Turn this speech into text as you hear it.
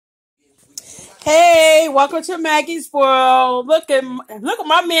Hey, welcome to Maggie's World. Look at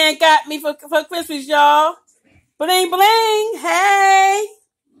my man got me for Christmas, y'all. Bling bling. Hey.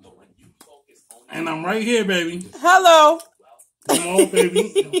 And I'm right here, baby. Hello. Come on,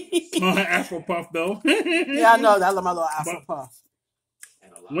 baby. My Afro Puff, though. Yeah, I know. I love my little Afro puff.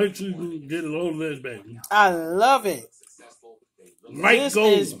 Wait till you get a load of this, baby. I love it. White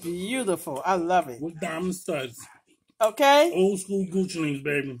gold. This is beautiful. I love it. With diamond studs. Okay. Old school Gucci links,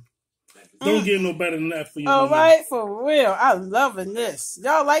 baby. Don't get no better than that for you. All right, for real. I'm loving this.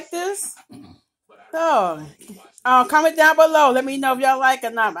 Y'all like this? Oh. Comment down below. Let me know if y'all like it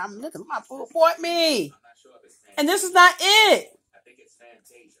or not. I'm looking. My food bought me. And this is not it.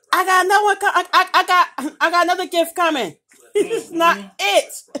 I got another one. I got another gift coming. This is not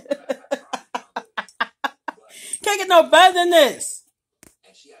it. Can't get no better than this.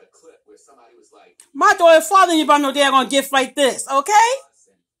 My daughter father you about no daggone gift like this, okay?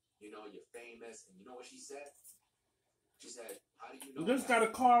 You just got a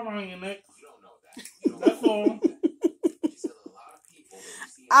car around your neck. That's all.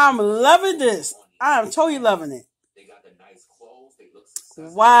 I'm loving this. I'm totally loving it.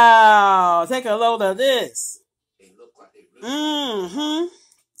 Wow. Take a load of this.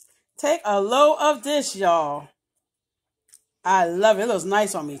 Take a load of this, y'all. I love it. It looks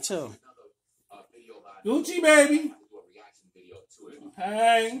nice on me, too. Gucci, baby.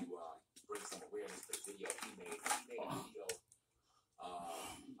 Hey.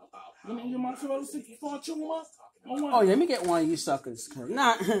 You need your mozzarella stick before I chew them up? Oh, yeah, let me get one of you suckers.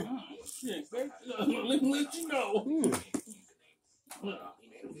 Nah. Shit, let me let you know.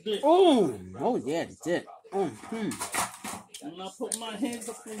 Oh, yeah, the dip. When I put my hands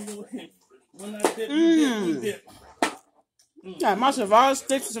up in your head, when I dip, you dip. Yeah, mozzarella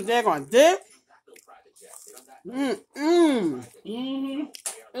sticks so they're going to dip.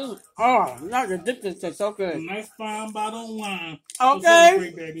 Oh, not the dip is so good. Nice fine bottle of wine.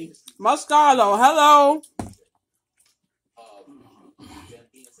 Okay. Baby. Moscato, hello.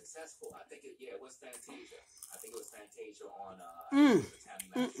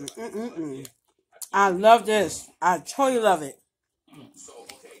 I love this. I totally love it.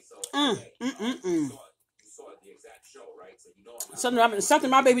 Something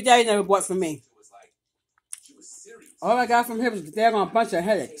my baby daddy never bought for me. All I got from him was a daggone bunch of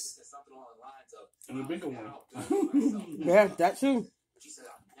headaches. And a bigger one. Yeah, that too.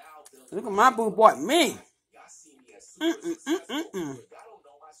 Look at my boo bought me.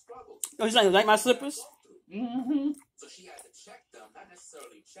 Oh, you like my slippers? So she had to check them, not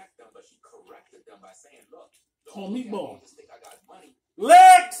necessarily check them, but she corrected them by saying, look, call me ball.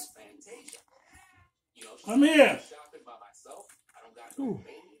 Lex! Come here.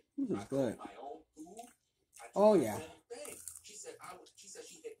 This is good. Oh, yeah.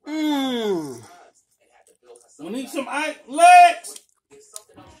 We need some ice. Lex!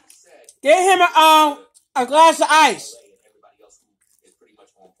 Get him a glass of ice.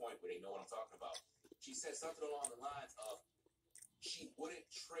 She said something along the lines of she wouldn't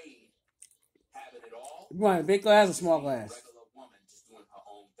trade having it all. You want a big glass or small glass? Regular woman just doing her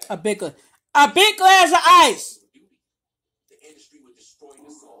own thing. A big glass of ice. The industry would destroy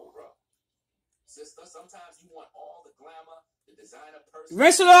your soul, bro. Sister, sometimes you want all the glamour, the designer person.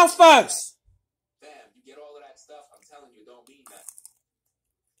 Rinse it off first. Bam, you get all of that stuff. I'm telling you, don't mean that.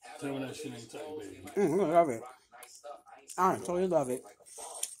 Tell me that shit ain't tight, baby. I love it. I totally love it.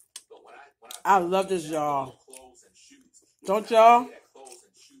 I love this, y'all. Don't y'all?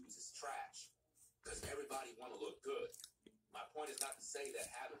 Because everybody want to look good. My point is not to say that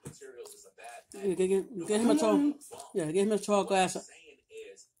having materials is a bad thing. Get him a tall. Yeah, get him a tall glass.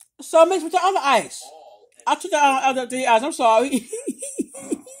 So mixed with the other ice. I took the other three ice. I'm sorry.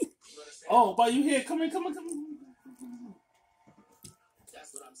 Oh, but you here? Come in. That's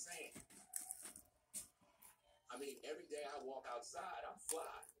what I'm saying. I mean, every day I walk outside, I'm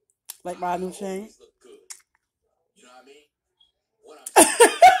fly. Like my new chain. Look good. You know what I mean? What I'm saying.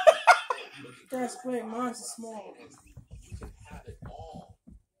 That's great. Mine's small. You can have it all.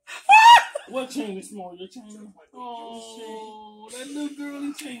 What chain is small? Your chain? Oh, that little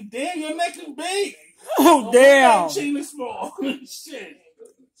girly chain. Damn, your neck is big. Oh, damn. That chain is small. Shit.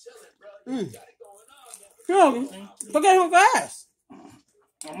 Go get him a glass.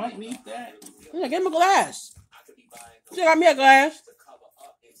 I might need that. Yeah, get him a glass. She got me a glass.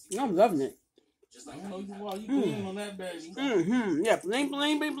 I'm loving it. I don't know why you put on that, baby. Yeah, bling,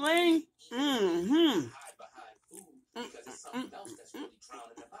 bling, bling, bling.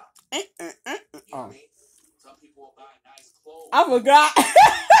 Oh. I forgot.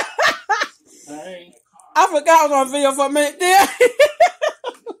 I forgot I was on video for a minute there.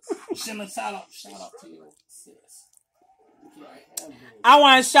 send a shout out to you, sis. I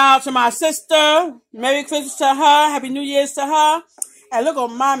want to shout out to my sister. Merry Christmas to her. Happy New Year's to her. And look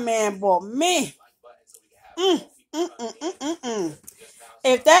what my man bought me.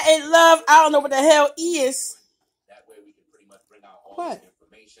 If that ain't love, I don't know what the hell is. What?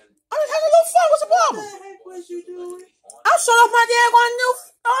 I just had a little fun. What's the problem? What the heck was you doing? I showed off my daggone new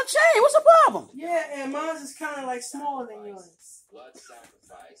chain. What's the problem? Yeah, and mine's is kind of like smaller than yours.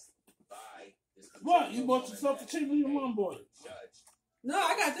 What? You bought yourself a chain when your mom bought it? No,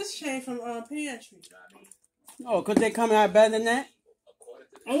 I got this chain from Pantry. Oh, could they come out better than that?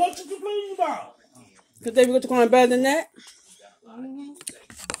 And what you complaining about? Could they come out better than that?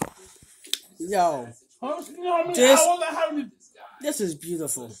 Yo, this is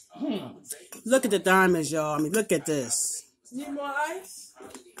beautiful. Look at the diamonds, y'all. I mean, look at this. Need more ice?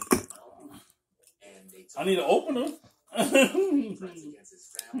 I need an opener. I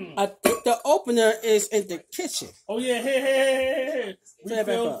think the opener is in the kitchen. Oh yeah, hey.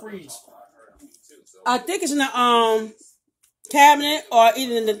 Refill freeze. I think it's in the cabinet or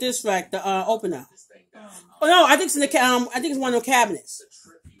either in the dish rack. The opener. Oh no, I think it's in the I think it's one of the cabinets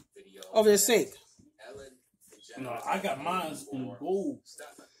over the sink. No, I got mine in gold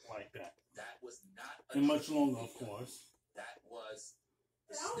like that. And much longer, of course.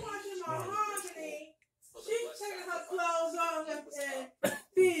 I'm watching my Harmony. She's taking her clothes off and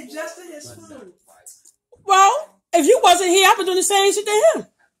being adjusting his food. Well, if you wasn't here, I would do the same shit to him.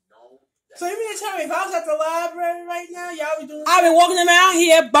 So you mean to tell me if I was at the library right now, y'all be doing? I've been walking around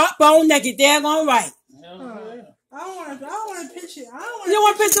here, bone naked, daggone right. I don't want to picture. You don't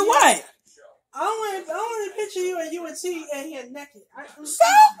want to picture what? I don't want to picture you and you and T and here naked. So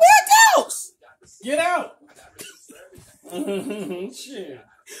we're adults. Get out. Shit.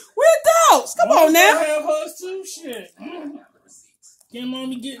 We're adults. Come on now. I have hers too. Shit. Can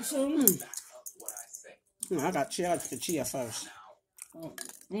mommy get some? I got the chia first.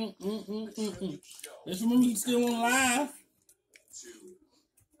 This movie still on live.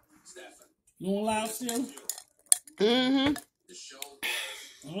 You on live still? Mm-hmm.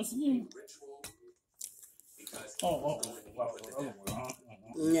 What's new? Oh.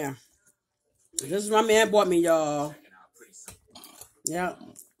 Yeah. This is my man bought me, y'all. Yeah.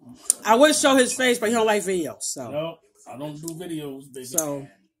 I would show his face, but he don't like videos, so. No, I don't do videos, baby. So,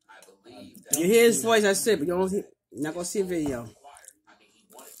 you hear his voice, that's it, but you're not going to see a video.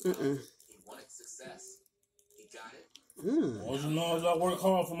 All you know is I work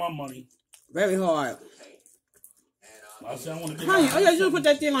hard for my money. Very hard. I say I want to get Honey, all you do is put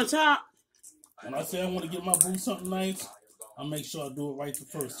that thing on top. When I say I want to get my boo something nice, I make sure I do it right the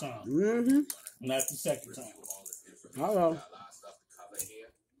first time. Mm-hmm. Not the second time. Hello.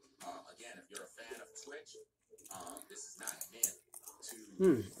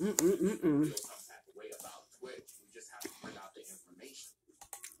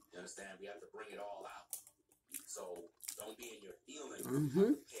 Understand? We have to bring it all out. So don't be in your feelings.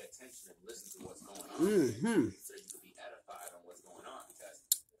 Pay attention and listen to what's going on. So you can be edified on what's going on. Because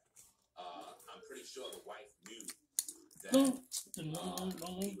I'm pretty sure the wife knew that he was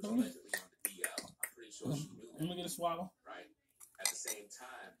allegedly on the DL. I'm pretty sure she knew that. Let me get a swallow. Right? At the same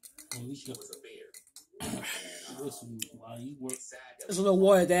time, she was a bear. Listen, while you work, It's a little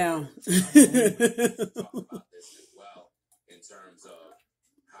watered down. Talk about this as well in terms of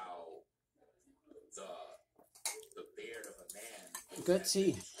how the beard of a man. Good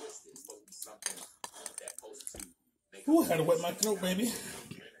tea. Ooh, had to wet my throat, baby.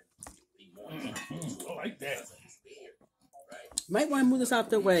 I like that. Might want to move this out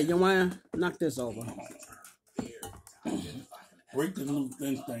the way. You want to knock this over. Break the little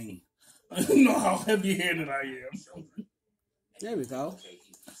thin thing. You know how heavy-handed I am. There we go.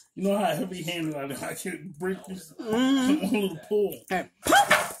 You know how heavy-handed I am. I can break this one little pull. Hey,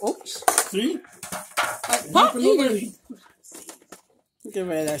 pop! Oops. See? Pop! Already. Get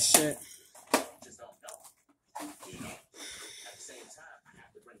rid of that shit.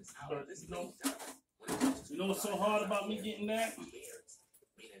 You know what's so hard about me getting that?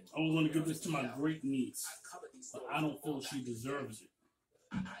 I was going to give this to my great niece, but I don't feel she deserves it.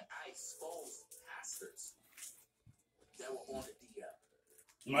 I exposed pastors that were on the DL.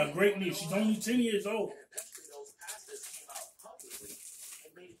 My great niece, she's only 10 years old. And eventually those pastors came out publicly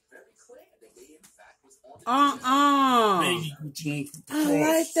and made it very clear that they in fact was on the Baby Gucci. I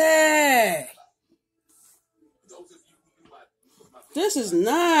like that. Those of you who knew my This is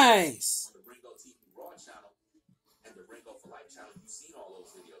nice. on the Ringo TV Raw channel and the Ringo for Life channel, you've seen all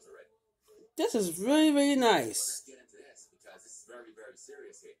those videos already. This is really, really nice. Let's get into this because this is very, very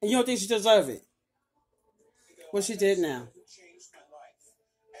serious here. And you don't think she deserves it? What she did now? Changed my life.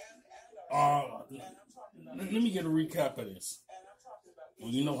 And Let me get a recap of this.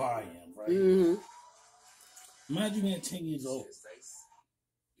 Well, you know how I am, right? Mm-hmm. Imagine being 10 years old.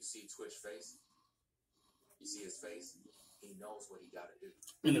 You see Twitch face. You see his face. He knows what he got to do.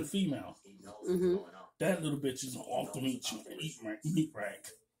 And a female. He knows what's going on. That little bitch is off the meat rack.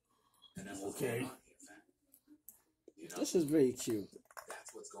 And that's what's going on here, fam. You know? This is very cute.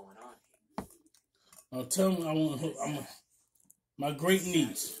 That's what's going on here. Now tell me, my great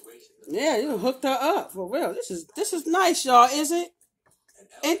niece. Yeah, you hooked her up for real. This is nice, y'all. Is it?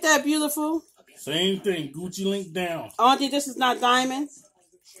 Ain't that beautiful? Same thing. Gucci link down. Auntie, this is not diamond.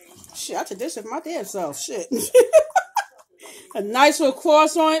 Shit, I took this with my damn self. Shit. A nice little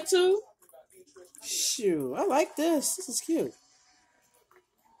cross on it too. Shoot, I like this. This is cute.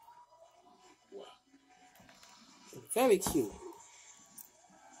 Very cute.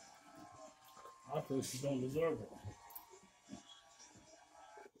 I feel she don't deserve it.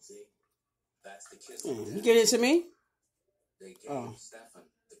 See, that's the kiss. You give it to me? They gave Stefan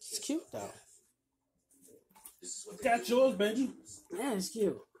the kiss. It's cute though. This is what they Got do. yours, baby. Yeah, it's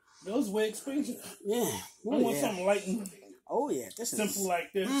cute. Those way expensive. Yeah. I Oh want yeah. something light and Oh yeah. This is simple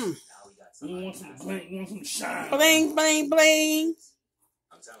like this. Mm. You want some bling, you want some shine. Bling bling bling.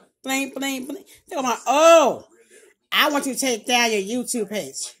 I'm telling you. Bling bling bling. Look at my I want you to take down your YouTube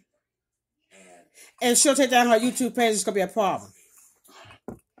page. And she'll take down her YouTube page, it's gonna be a problem.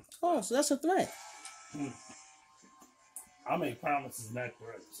 Oh, so that's a threat. I make promises, not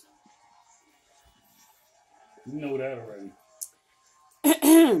threats. You know that already.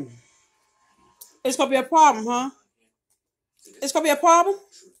 It's gonna be a problem, huh? It's gonna be a problem?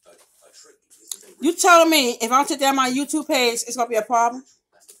 You telling me if I don't take down my YouTube page, it's gonna be a problem?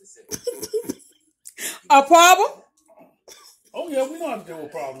 A problem? Oh yeah, we know how to deal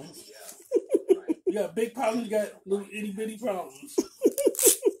with problems. You got big problems, you got little itty bitty problems.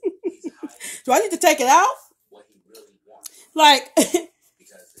 Do I need to take it out? Like,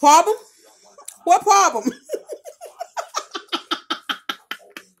 problem? What problem?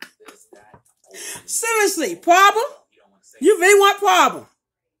 Seriously, problem? You really want problem?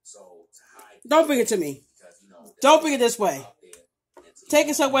 Don't bring it to me. Don't bring it this way. Take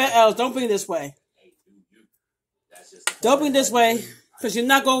it somewhere else. Don't bring it this way. Don't bring it this way, because you're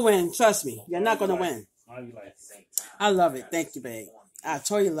not going to win. Trust me. You're not going to win. I love it. Thank you, babe. I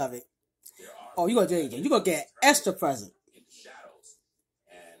totally love it. Oh, you're going to do it again. You're going to get Esther present.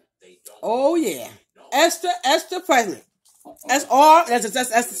 Oh, yeah. Esther present. That's all. That's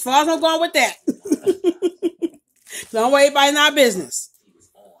as far as I'm going with that. Don't worry about it in our business.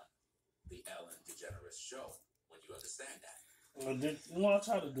 Well, I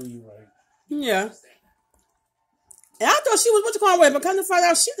try to do you right. Yeah. And I thought she was what you call it, but come to find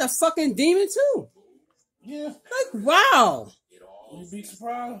out she's a fucking demon too. Yeah. Like, wow. You'd be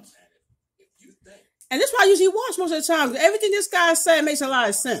surprised. And that's why I usually watch most of the time. Everything this guy said makes a lot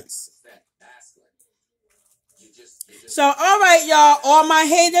of sense. So, all right, y'all, all my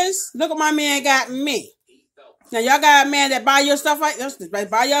haters, look what my man got me. Now, y'all got a man that buy your stuff like this?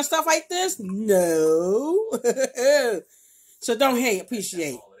 Buy your stuff like this? No. So don't hate,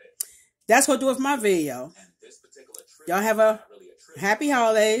 appreciate. That's going to do it for my video. Y'all have a happy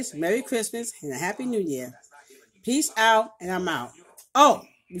holidays, Merry Christmas, and a Happy New Year. Peace out, and I'm out. Oh,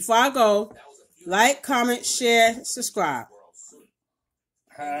 before I go, like, comment, share, subscribe.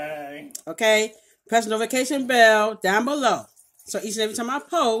 Hi. Okay? Press the notification bell down below. So each and every time I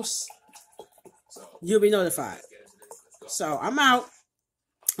post, you'll be notified. So I'm out.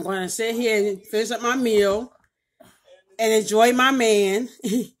 I'm going to sit here and finish up my meal and enjoy my man.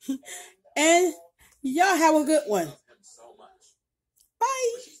 And y'all have a good one.